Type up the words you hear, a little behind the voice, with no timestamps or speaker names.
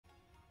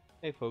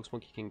Hey folks,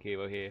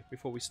 MonkeyKingHero here.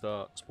 Before we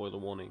start, spoiler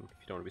warning,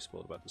 if you don't want to be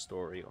spoiled about the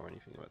story or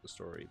anything about the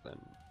story, then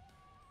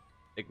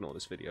ignore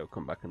this video,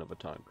 come back another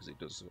time, because it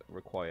does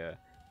require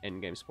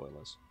endgame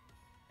spoilers.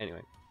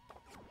 Anyway,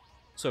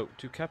 so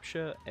to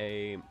capture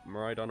a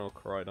Miraidon or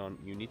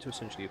Koraidon, you need to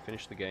essentially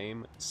finish the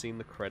game, seen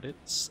the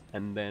credits,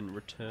 and then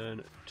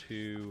return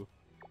to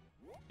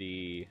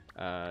the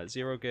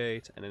Zero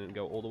Gate, and then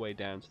go all the way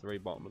down to the very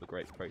bottom of the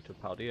Great Crater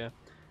of Paldea.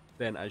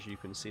 Then, as you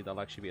can see,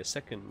 there'll actually be a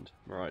second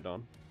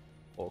Miraidon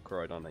or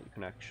Koraidon that you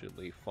can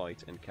actually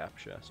fight and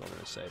capture. So I'm going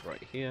to save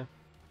right here.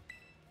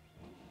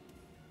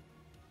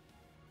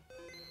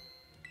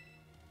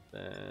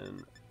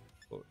 Then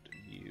put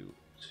you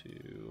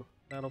to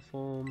battle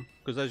form.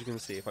 Because as you can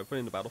see, if I put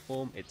in the battle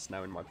form, it's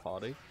now in my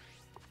party.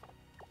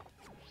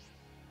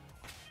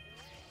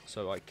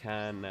 So I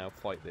can now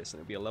fight this,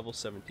 and it'll be a level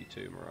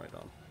 72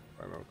 Miraidon,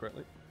 if I remember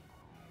correctly.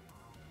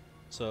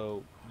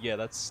 So yeah,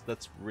 that's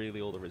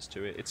really all there is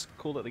to it. It's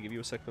cool that they give you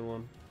a second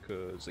one,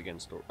 because again,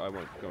 I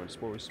won't go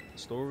into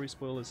story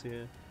spoilers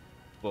here,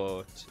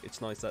 but it's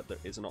nice that there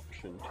is an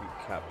option to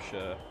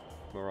capture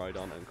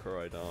Miraidon and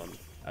Koraidon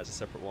as a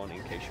separate one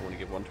in case you want to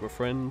give one to a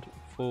friend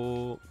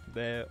for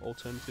their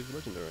alternative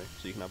legendary,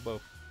 so you can have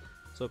both.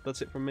 So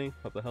that's it from me,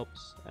 hope that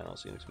helps, and I'll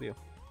see you next video.